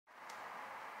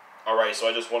Alright, so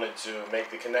I just wanted to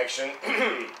make the connection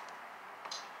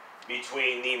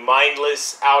between the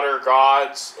mindless outer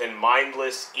gods and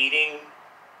mindless eating.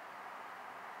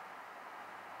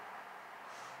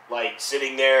 Like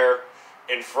sitting there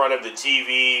in front of the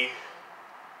TV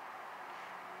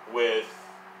with,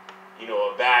 you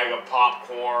know, a bag of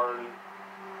popcorn,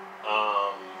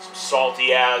 some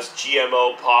salty ass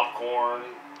GMO popcorn,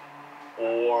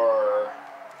 or,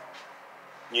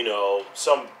 you know,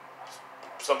 some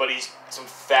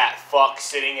fat fuck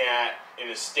sitting in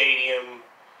a stadium,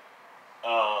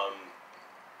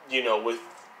 you know, with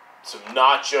some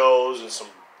nachos and some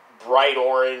bright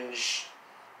orange,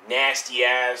 nasty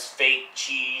ass fake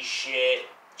cheese shit,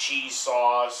 cheese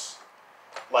sauce.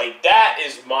 Like, that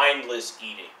is mindless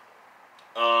eating.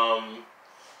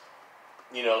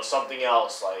 You know, something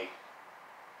else like,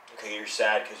 okay, you're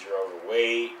sad because you're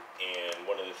overweight, and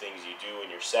one of the things you do when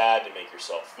you're sad to make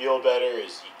yourself feel better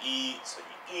is you eat, so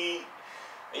you eat,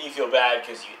 and you feel bad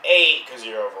because you ate because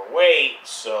you're overweight,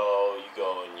 so you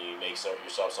go and you make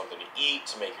yourself something to eat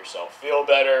to make yourself feel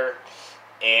better,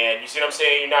 and you see what I'm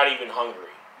saying? You're not even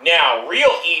hungry. Now,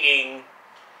 real eating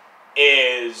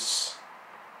is,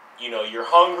 you know, you're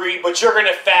hungry, but you're going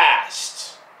to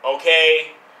fast,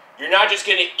 okay? You're not just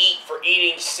going to eat for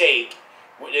eating's sake.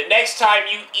 The next time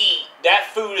you eat, that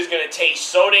food is going to taste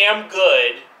so damn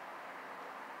good,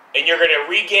 and you're going to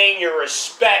regain your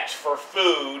respect for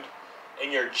food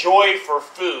and your joy for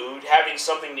food, having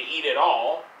something to eat at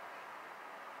all.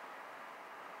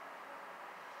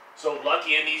 So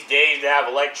lucky in these days to have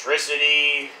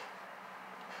electricity,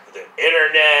 the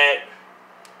internet,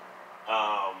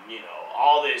 you know,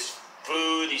 all this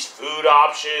food, these food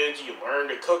options. You learn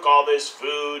to cook all this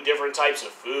food, different types of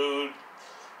food,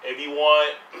 if you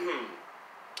want,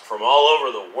 from all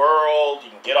over the world. You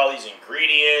can get all these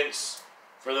ingredients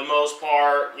for the most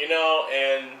part, you know,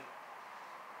 and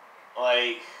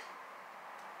like,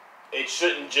 it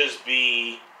shouldn't just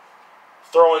be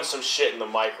throwing some shit in the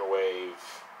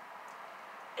microwave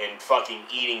and fucking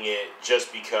eating it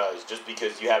just because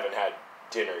you haven't had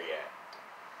dinner yet.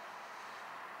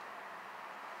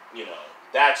 You know,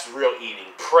 that's real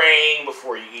eating. Praying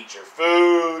before you eat your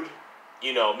food.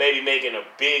 You know, maybe making a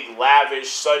big, lavish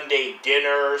Sunday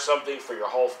dinner or something for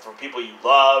people you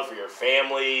love, for your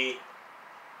family.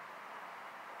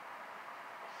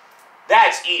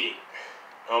 That's eating.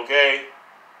 Okay?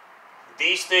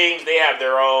 These things, they have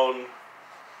their own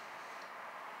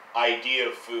idea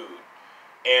of food.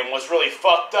 And what's really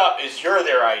fucked up is you're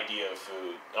their idea of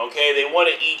food. Okay? They want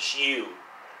to eat you.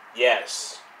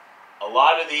 Yes. A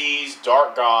lot of these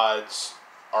dark gods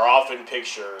are often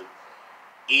pictured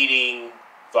eating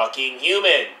fucking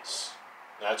humans.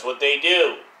 That's what they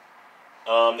do.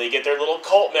 They get their little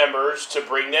cult members to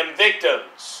bring them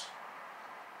victims.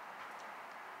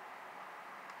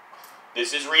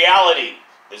 This is reality.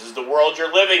 This is the world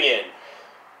you're living in.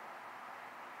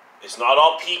 It's not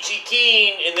all peachy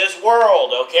keen in this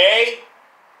world, okay?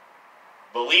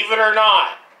 Believe it or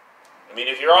not. I mean,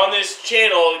 if you're on this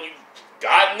channel and you've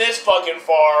gotten this fucking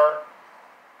far,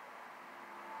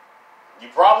 you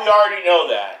probably already know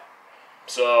that.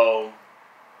 So,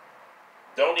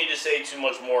 don't need to say too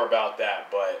much more about that,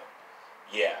 but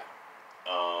yeah.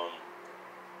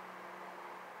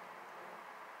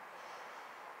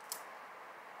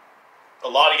 A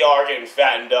lot of y'all are getting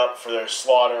fattened up for their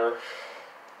slaughter.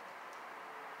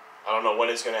 I don't know when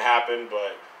it's going to happen,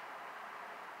 but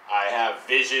I have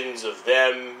visions of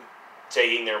them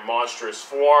taking their monstrous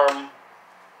form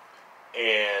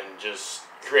and just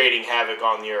creating havoc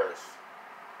on the earth.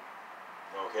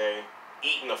 Okay?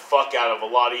 Eating the fuck out of a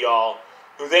lot of y'all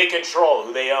who they control,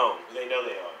 who they own, who they know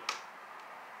they own.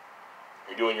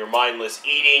 You're doing your mindless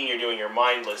eating, you're doing your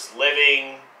mindless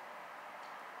living.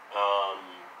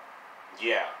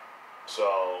 Yeah.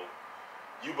 So,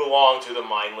 you belong to the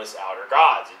mindless outer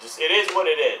gods. It is what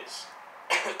it is.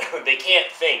 They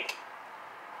can't think.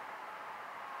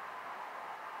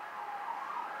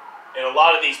 And a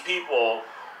lot of these people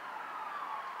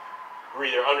who are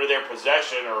either under their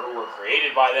possession or who were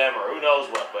created by them or who knows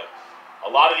what, but a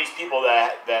lot of these people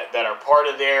that are part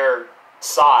of their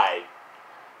side,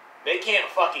 they can't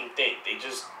fucking think. They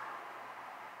just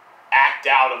act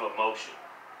out of emotion.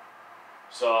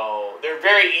 So they're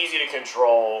very easy to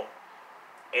control,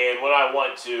 and when I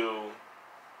want to,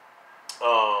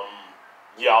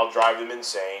 yeah, I'll drive them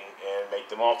insane and make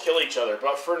them all kill each other.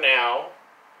 But for now,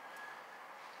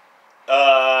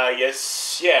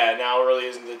 yes, yeah, now really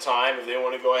isn't the time. If they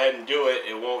want to go ahead and do it,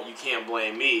 it won't. You can't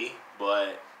blame me,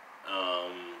 but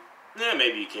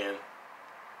maybe you can.